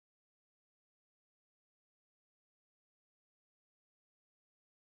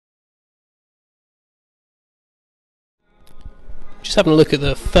Just having a look at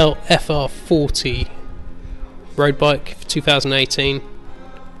the Felt FR40 road bike for 2018.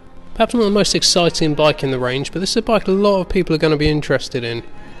 Perhaps not the most exciting bike in the range, but this is a bike a lot of people are going to be interested in.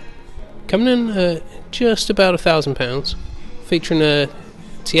 Coming in at just about £1,000, featuring a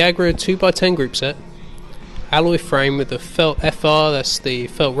Tiagra 2x10 group set, alloy frame with the Felt FR, that's the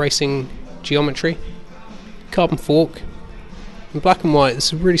Felt Racing geometry, carbon fork, in black and white. This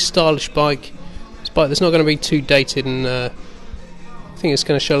is a really stylish bike. It's a bike that's not going to be too dated, and I think it's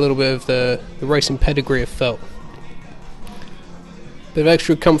going to show a little bit of the racing pedigree of Felt. Bit of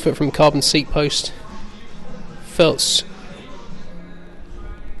extra comfort from carbon seat post. Felt's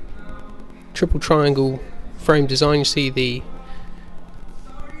triple triangle frame design. You see the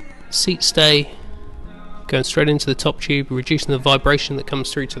seat stay going straight into the top tube, reducing the vibration that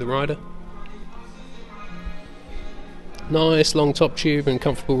comes through to the rider. Nice long top tube and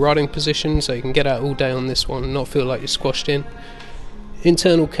comfortable riding position, so you can get out all day on this one and not feel like you're squashed in.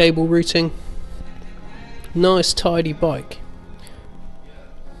 Internal cable routing. Nice tidy bike.